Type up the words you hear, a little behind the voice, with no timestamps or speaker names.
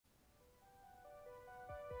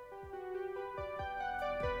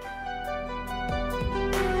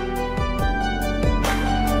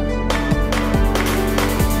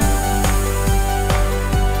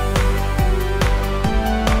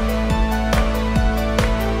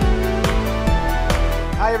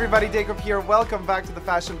Hi everybody, Dacob here. Welcome back to the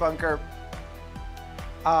Fashion Bunker.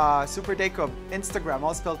 Super Dacob, Instagram,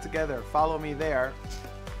 all spelled together. Follow me there.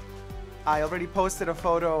 I already posted a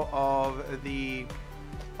photo of the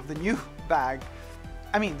new bag.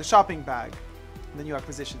 I mean, the shopping bag, the new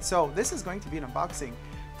acquisition. So this is going to be an unboxing.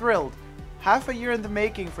 Thrilled. Half a year in the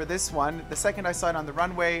making for this one. The second I saw it on the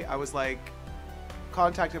runway, I was like,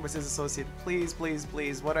 contacted with his associate. Please, please,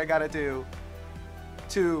 please, what I gotta do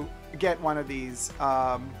to get one of these.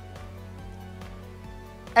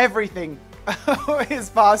 Everything is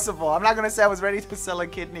possible. I'm not gonna say I was ready to sell a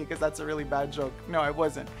kidney because that's a really bad joke. No, I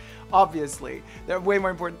wasn't. Obviously, there are way more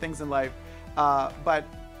important things in life.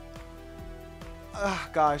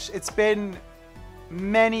 Gosh, it's been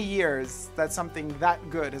many years that something that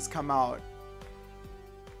good has come out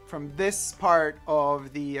from this part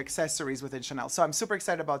of the accessories within Chanel. So I'm super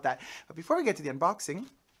excited about that. But before we get to the unboxing,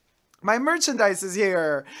 my merchandise is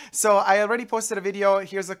here. So I already posted a video.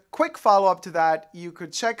 Here's a quick follow-up to that. You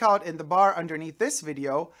could check out in the bar underneath this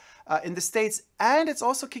video in the States, and it's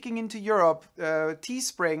also kicking into Europe.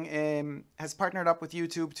 Teespring has partnered up with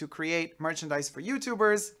YouTube to create merchandise for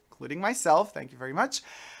YouTubers, including myself. Thank you very much.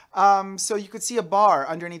 So you could see a bar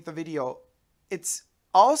underneath the video. It's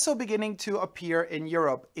also beginning to appear in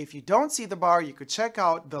Europe. If you don't see the bar, you could check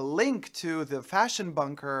out the link to the Fashion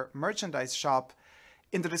Bunker merchandise shop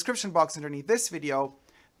in the description box underneath this video.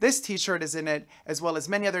 This t-shirt is in it, as well as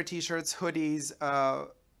many other t-shirts, hoodies,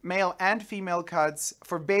 male and female cuts.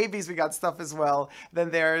 For babies, we got stuff as well.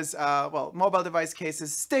 Then there's, well, mobile device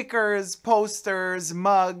cases, stickers, posters,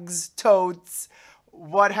 mugs, totes,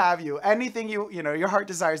 what have you. Anything you know, your heart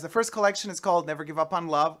desires. The first collection is called Never Give Up on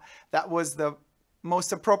Love. That was the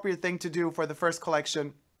most appropriate thing to do for the first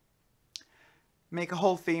collection. Make a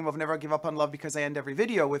whole theme of Never Give Up on Love because I end every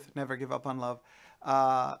video with Never Give Up on Love.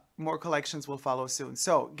 More collections will follow soon.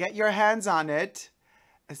 So get your hands on it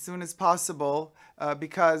as soon as possible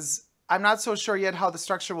because I'm not so sure yet how the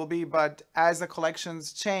structure will be, but as the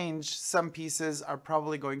collections change, some pieces are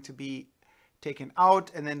probably going to be taken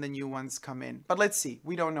out and then the new ones come in. But let's see.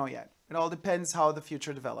 We don't know yet. It all depends how the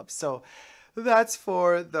future develops. So that's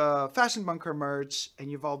for the Fashion Bunker merch,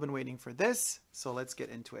 and you've all been waiting for this. So let's get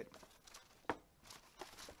into it.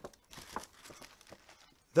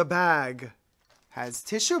 The bag has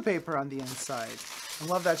tissue paper on the inside. I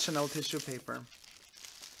love that Chanel tissue paper.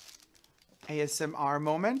 ASMR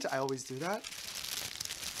moment. I always do that.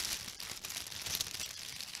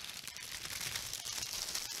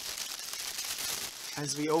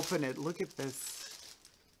 As we open it, look at this.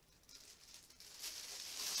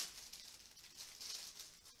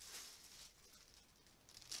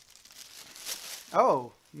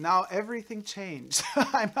 Oh, now everything changed.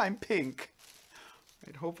 I'm pink.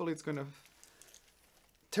 Right, hopefully it's gonna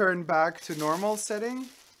turn back to normal setting.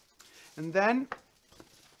 And then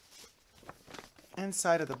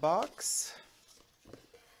inside of the box,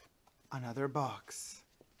 another box.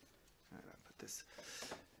 All right, I'll put this.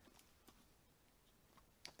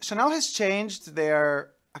 Chanel has changed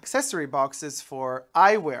their accessory boxes for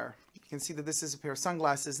eyewear. You can see that this is a pair of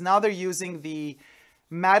sunglasses. Now they're using the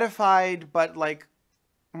mattified, but like,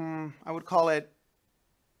 I would call it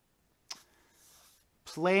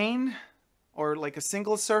plain or like a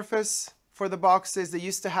single surface for the boxes. They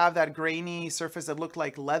used to have that grainy surface that looked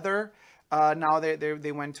like leather. Now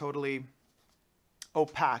they went totally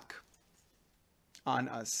opaque on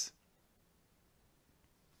us.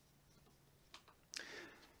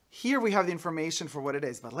 Here we have the information for what it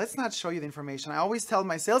is, but let's not show you the information. I always tell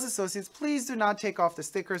my sales associates, please do not take off the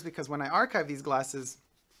stickers because when I archive these glasses,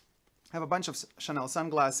 I have a bunch of Chanel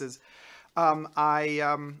sunglasses. I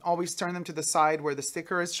always turn them to the side where the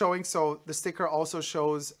sticker is showing. So the sticker also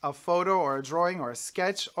shows a photo or a drawing or a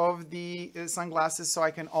sketch of the sunglasses, so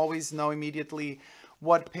I can always know immediately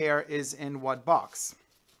what pair is in what box.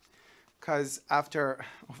 Because after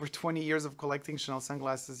over 20 years of collecting Chanel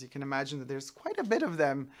sunglasses, you can imagine that there's quite a bit of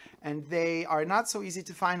them, and they are not so easy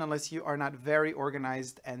to find unless you are not very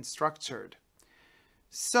organized and structured.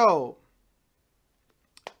 So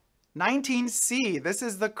 19C, this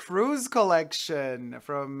is the Cruise collection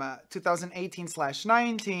from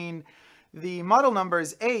 2018/19. The model number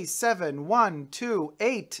is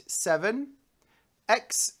A71287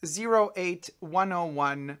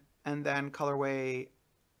 X08101, and then colorway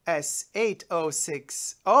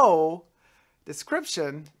S8060.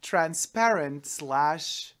 Description,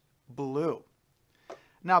 transparent/blue.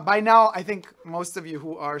 Now, by now, I think most of you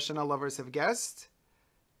who are Chanel lovers have guessed.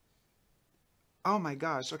 Oh my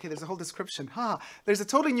gosh. Okay, there's a whole description. There's a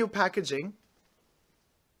totally new packaging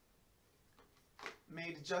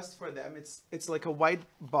made just for them. It's like a white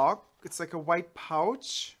box. It's like a white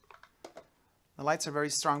pouch. The lights are very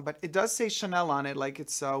strong, but it does say Chanel on it, like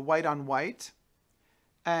it's white on white.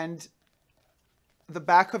 And the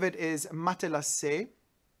back of it is matelassé.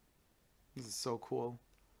 This is so cool.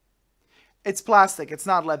 It's plastic, it's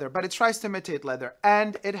not leather, but it tries to imitate leather.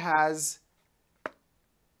 And it has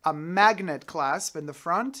a magnet clasp in the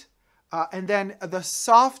front. And then the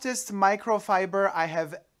softest microfiber I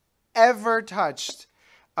have ever touched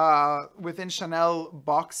within Chanel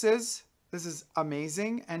boxes. This is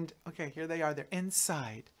amazing. And okay, here they are. They're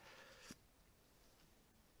inside.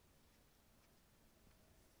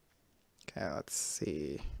 Okay, let's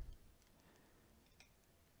see.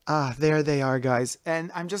 Ah, there they are, guys. And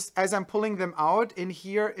I'm just, as I'm pulling them out, in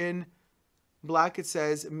here in black, it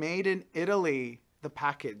says made in Italy, the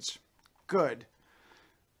package. Good.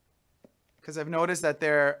 Because I've noticed that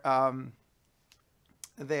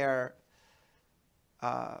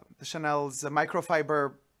Chanel's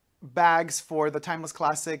microfiber bags for the timeless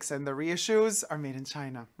classics and the reissues are made in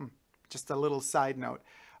China. Just a little side note.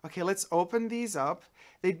 Okay, let's open these up.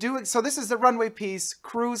 They do, so this is the runway piece,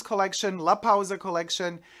 cruise collection, La Pausa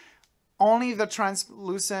collection. Only the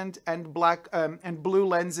translucent and black and blue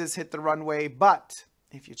lenses hit the runway, but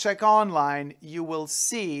if you check online, you will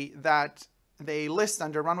see that they list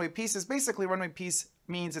under runway pieces. Basically, runway piece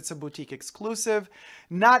means it's a boutique exclusive.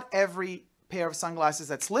 Not every pair of sunglasses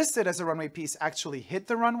that's listed as a runway piece actually hit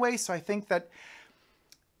the runway. So I think that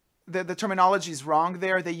the terminology is wrong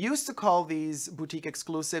there. They used to call these boutique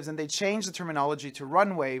exclusives and they changed the terminology to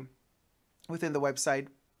runway within the website.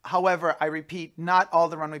 However, I repeat, not all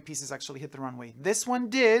the runway pieces actually hit the runway. This one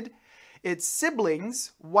did. Its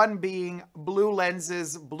siblings, one being blue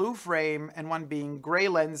lenses, blue frame, and one being gray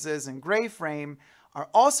lenses and gray frame, are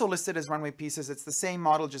also listed as runway pieces. It's the same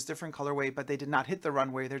model, just different colorway, but they did not hit the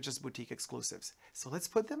runway. They're just boutique exclusives. So let's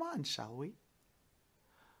put them on, shall we?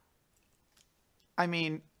 I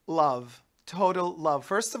mean, love, total love.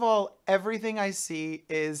 First of all, everything I see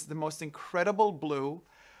is the most incredible blue.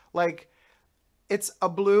 Like, it's a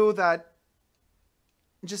blue that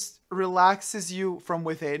just relaxes you from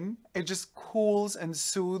within. It just cools and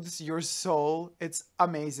soothes your soul. It's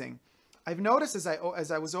amazing. I've noticed as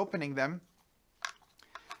I was opening them,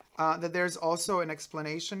 that there's also an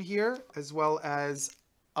explanation here, as well as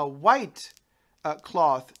a white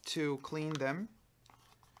cloth to clean them.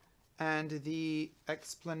 And the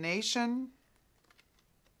explanation,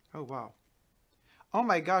 oh wow. Oh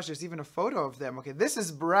my gosh, there's even a photo of them. Okay, this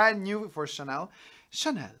is brand new for Chanel.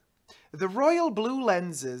 Chanel, the royal blue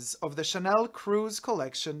lenses of the Chanel Cruise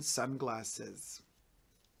Collection sunglasses.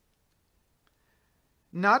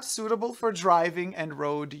 Not suitable for driving and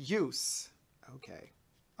road use. Okay.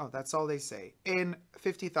 Oh, that's all they say. In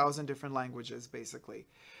 50,000 different languages, basically.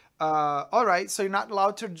 All right, so you're not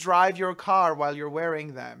allowed to drive your car while you're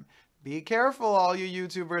wearing them. Be careful, all you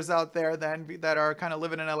YouTubers out there then that are kind of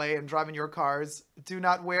living in LA and driving your cars. Do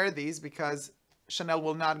not wear these because Chanel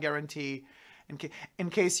will not guarantee in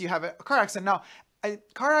case you have a car accident. Now,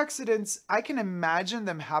 car accidents, I can imagine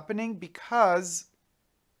them happening because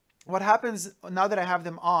what happens now that I have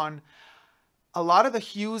them on, a lot of the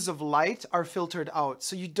hues of light are filtered out.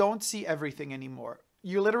 So you don't see everything anymore.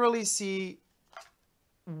 You literally see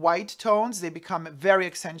white tones. They become very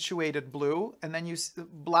accentuated blue. And then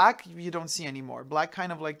black, you don't see anymore. Black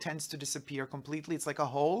kind of like tends to disappear completely. It's like a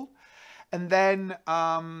hole. And then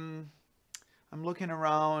I'm looking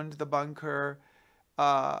around the bunker.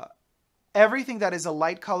 Everything that is a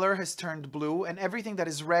light color has turned blue. And everything that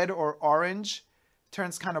is red or orange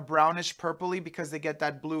turns kind of brownish purpley because they get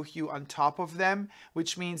that blue hue on top of them,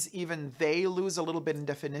 which means even they lose a little bit in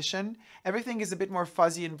definition. Everything is a bit more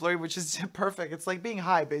fuzzy and blurry, which is perfect. It's like being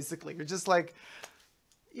high, basically. You're just like,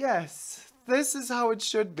 yes, this is how it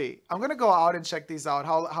should be. I'm gonna go out and check these out,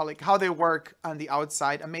 how they work on the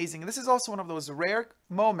outside. Amazing. And this is also one of those rare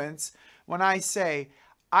moments when I say,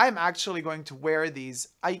 I'm actually going to wear these.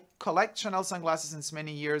 I collect Chanel sunglasses since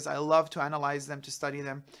many years. I love to analyze them, to study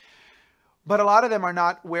them. But a lot of them are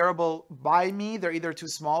not wearable by me. They're either too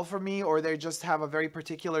small for me or they just have a very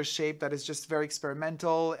particular shape that is just very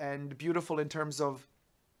experimental and beautiful in terms of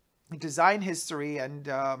design history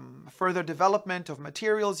and further development of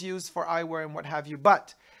materials used for eyewear and what have you.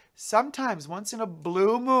 But sometimes, once in a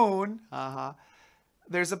blue moon,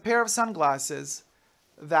 there's a pair of sunglasses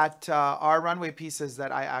that are runway pieces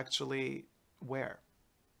that I actually wear.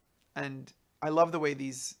 And I love the way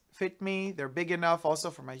these fit me. They're big enough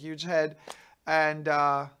also for my huge head. And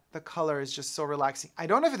the color is just so relaxing. I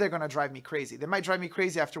don't know if they're going to drive me crazy. They might drive me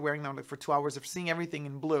crazy after wearing them for 2 hours of seeing everything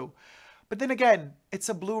in blue. But then again, it's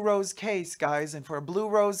a blue rose case, guys. And for a blue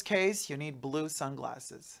rose case, you need blue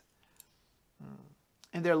sunglasses.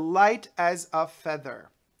 And they're light as a feather.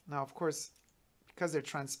 Now, of course, because they're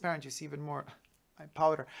transparent, you see even more my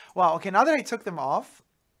powder. Wow, okay, now that I took them off,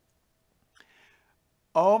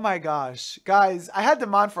 oh my gosh. Guys, I had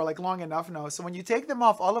them on for like long enough now. So when you take them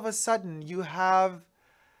off, all of a sudden you have,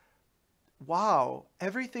 wow,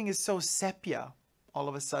 everything is so sepia all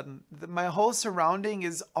of a sudden. My whole surrounding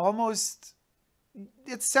is almost,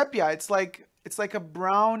 it's sepia. It's like a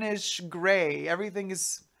brownish gray. Everything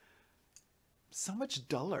is so much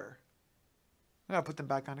duller. I'm gonna put them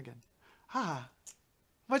back on again. Ah,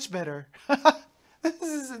 much better. This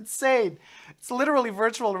is insane. It's literally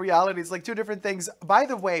virtual reality. It's like two different things. By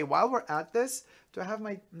the way, while we're at this, do I have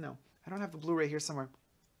my, no, I don't have the Blu-ray here somewhere.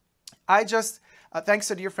 I just, thanks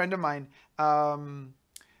to a dear friend of mine,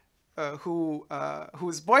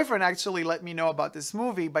 whose boyfriend actually let me know about this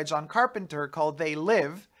movie by John Carpenter called They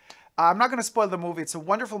Live. I'm not going to spoil the movie. It's a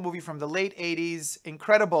wonderful movie from the late 80s.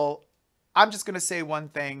 Incredible. I'm just going to say one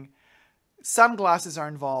thing. Sunglasses are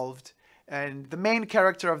involved. And the main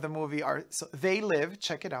character of the movie are, so They Live,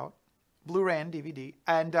 check it out, Blu-ray and DVD.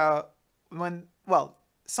 And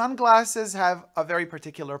sunglasses have a very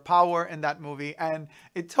particular power in that movie. And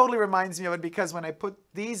it totally reminds me of it because when I put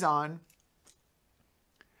these on,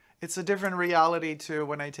 it's a different reality to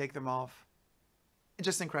when I take them off. It's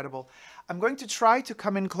just incredible. I'm going to try to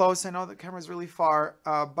come in close. I know the camera's really far,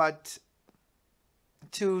 but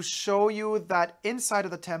to show you that inside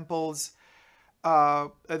of the temples,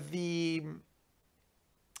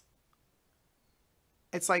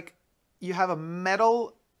 it's like you have a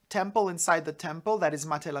metal temple inside the temple that is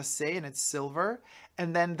matelassé and it's silver,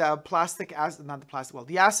 and then the plastic,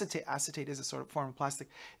 the acetate is a sort of form of plastic.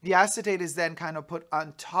 The acetate is then kind of put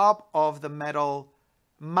on top of the metal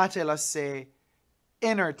matelassé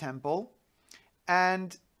inner temple,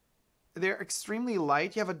 and they're extremely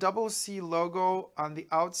light. You have a double C logo on the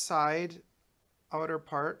outside outer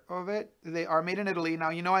part of it. They are made in Italy. Now,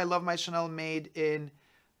 you know I love my Chanel made in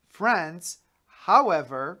France.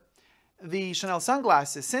 However, the Chanel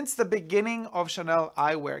sunglasses, since the beginning of Chanel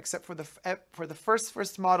eyewear, except for the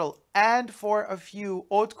first model and for a few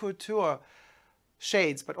haute couture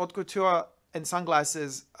shades, but haute couture and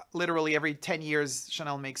sunglasses, literally every 10 years,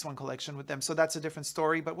 Chanel makes one collection with them. So that's a different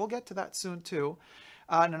story, but we'll get to that soon too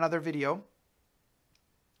in another video.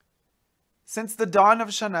 Since the dawn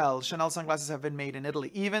of Chanel, Chanel sunglasses have been made in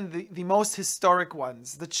Italy. Even the most historic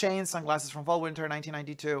ones, the chain sunglasses from Fall Winter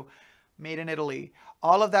 1992, made in Italy.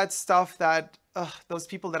 All of that stuff that, those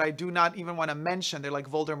people that I do not even want to mention, they're like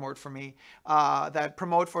Voldemort for me, that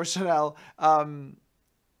promote for Chanel,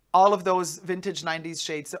 all of those vintage 90s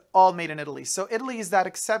shades, they're all made in Italy. So Italy is that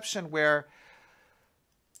exception where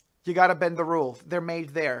you got to bend the rule. They're made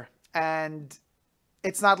there. And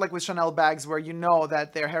it's not like with Chanel bags where you know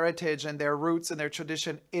that their heritage and their roots and their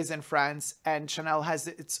tradition is in France, and Chanel has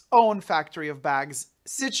its own factory of bags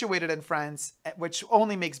situated in France, which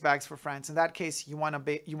only makes bags for France. In that case, you want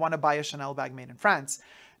to buy a Chanel bag made in France,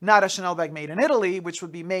 not a Chanel bag made in Italy, which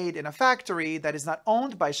would be made in a factory that is not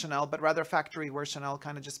owned by Chanel, but rather a factory where Chanel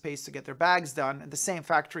kind of just pays to get their bags done, and the same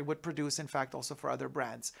factory would produce, in fact, also for other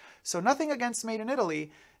brands. So nothing against made in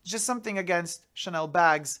Italy, just something against Chanel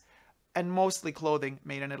bags and mostly clothing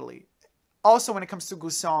made in Italy. Also, when it comes to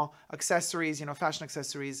Gousson accessories, you know, fashion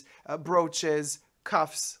accessories, brooches,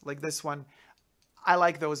 cuffs like this one, I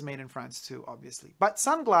like those made in France too, obviously. But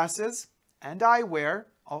sunglasses and eyewear,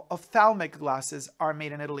 ophthalmic glasses, are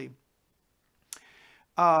made in Italy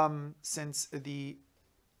since the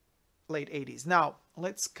late 80s. Now,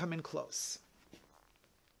 let's come in close.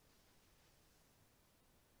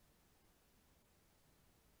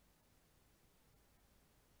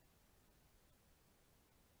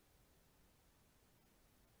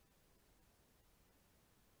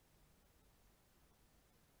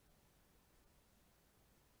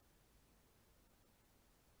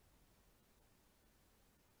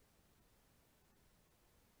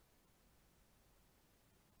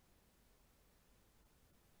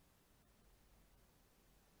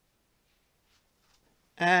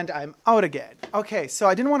 And I'm out again. Okay, so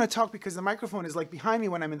I didn't want to talk because the microphone is like behind me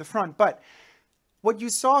when I'm in the front, but what you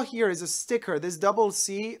saw here is a sticker. This double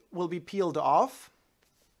C will be peeled off.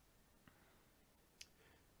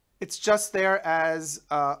 It's just there as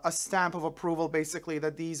a stamp of approval, basically,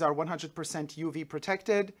 that these are 100% UV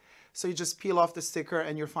protected. So you just peel off the sticker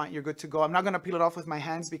and you're fine, you're good to go. I'm not gonna peel it off with my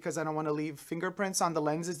hands because I don't wanna leave fingerprints on the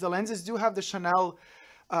lenses. The lenses do have the Chanel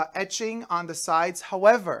etching on the sides.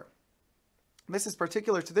 However, this is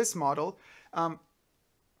particular to this model.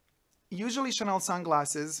 Usually Chanel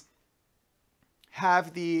sunglasses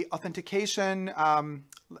have the authentication,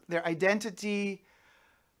 their identity.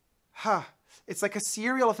 It's like a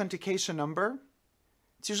serial authentication number.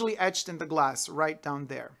 It's usually etched in the glass right down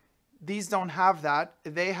there. These don't have that.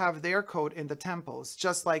 They have their code in the temples,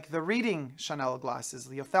 just like the reading Chanel glasses,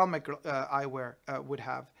 the ophthalmic eyewear would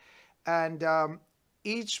have. And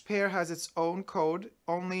each pair has its own code,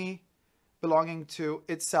 only belonging to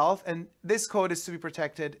itself. And this code is to be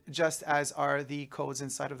protected just as are the codes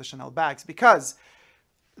inside of the Chanel bags, because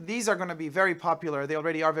these are going to be very popular. They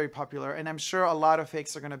already are very popular. And I'm sure a lot of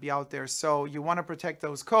fakes are going to be out there. So you want to protect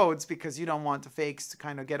those codes because you don't want the fakes to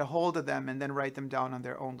kind of get a hold of them and then write them down on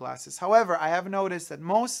their own glasses. However, I have noticed that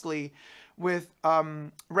mostly with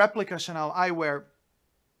replica Chanel eyewear,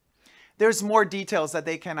 there's more details that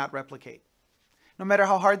they cannot replicate. No matter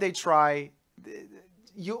how hard they try,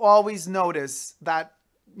 you always notice that,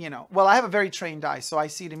 you know, well, I have a very trained eye, so I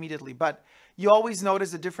see it immediately, but you always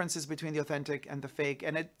notice the differences between the authentic and the fake.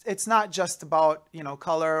 And it's not just about, you know,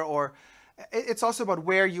 color, or it's also about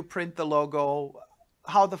where you print the logo,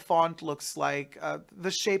 how the font looks like,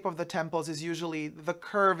 the shape of the temples is usually, the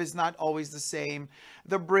curve is not always the same.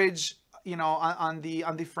 The bridge, you know, on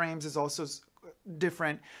the frames is also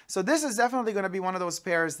different. So this is definitely going to be one of those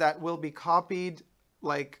pairs that will be copied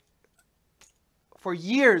like for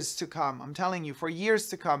years to come. I'm telling you, for years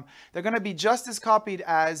to come. They're going to be just as copied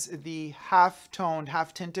as the half-toned,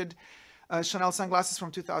 half-tinted Chanel sunglasses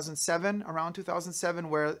from 2007, around 2007,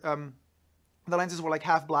 where the lenses were like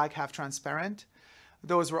half black, half transparent.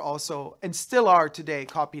 Those were also, and still are today,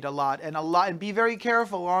 copied a lot. And be very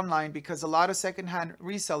careful online, because a lot of secondhand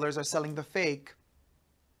resellers are selling the fake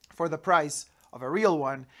for the price of a real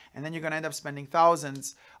one, and then you're going to end up spending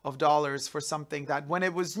thousands of dollars for something that when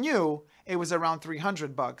it was new, it was around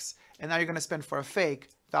 $300, and now you're going to spend for a fake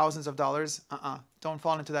thousands of dollars. Don't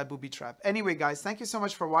fall into that booby trap. Anyway, guys, thank you so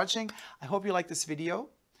much for watching. I hope you like this video,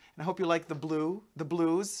 and I hope you like the blue, the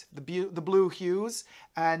blues, the blue hues,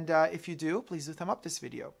 and if you do, please do thumb up this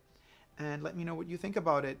video. And let me know what you think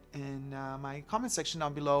about it in my comment section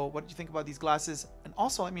down below. What do you think about these glasses? And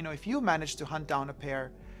also let me know if you managed to hunt down a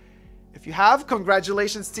pair. If you have,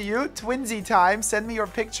 congratulations to you. Twinsy time. Send me your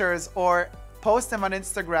pictures or post them on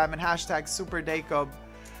Instagram and hashtag SuperDacob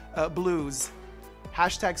Blues.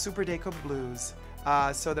 Hashtag SuperDacob Blues.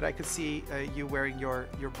 So that I could see you wearing your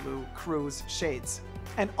blue cruise shades.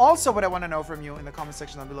 And also what I want to know from you in the comment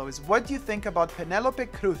section down below is, what do you think about Penelope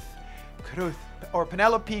Cruz, or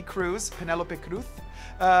Penelope Cruz,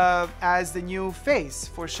 as the new face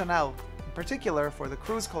for Chanel? In particular for the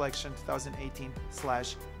cruise collection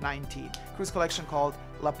 2018/19 cruise collection called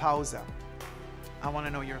La Pausa. I want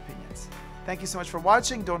to know your opinions. Thank you so much for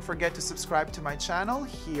watching. Don't forget to subscribe to my channel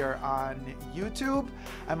here on YouTube.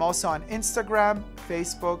 I'm also on Instagram,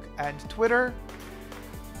 Facebook, and Twitter.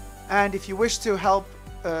 And if you wish to help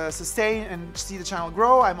sustain and see the channel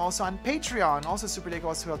grow, I'm also on Patreon, also SuperDacob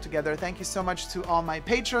also held together. Thank you so much to all my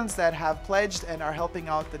patrons that have pledged and are helping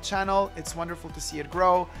out the channel. It's wonderful to see it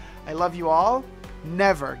grow. I love you all.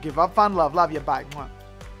 Never give up on love. Love you. Bye. Mwah.